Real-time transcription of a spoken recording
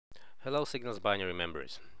Hello Signals binary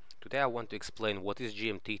members. Today I want to explain what is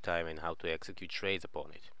GMT time and how to execute trades upon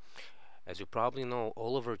it. As you probably know,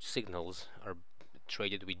 all of our signals are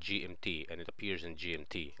traded with GMT and it appears in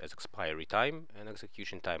GMT as expiry time and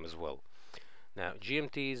execution time as well. Now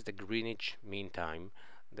GMT is the Greenwich Mean Time.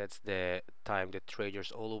 That's the time that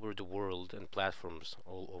traders all over the world and platforms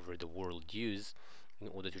all over the world use in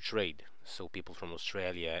order to trade. So people from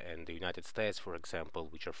Australia and the United States, for example,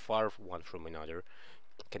 which are far one from another,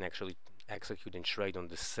 can actually execute and trade on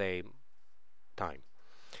the same time.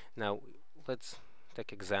 Now let's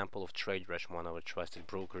take example of TradeRush, one of our trusted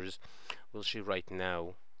brokers. We'll see right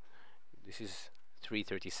now this is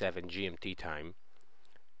 3:37 GMT time,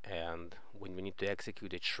 and when we need to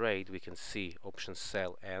execute a trade we can see option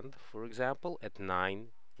sell end, for example, at 9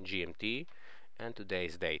 GMT, and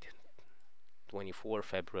today's date 24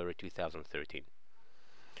 February 2013.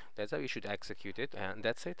 That's how you should execute it, and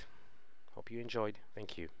that's it. Hope you enjoyed.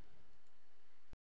 Thank you.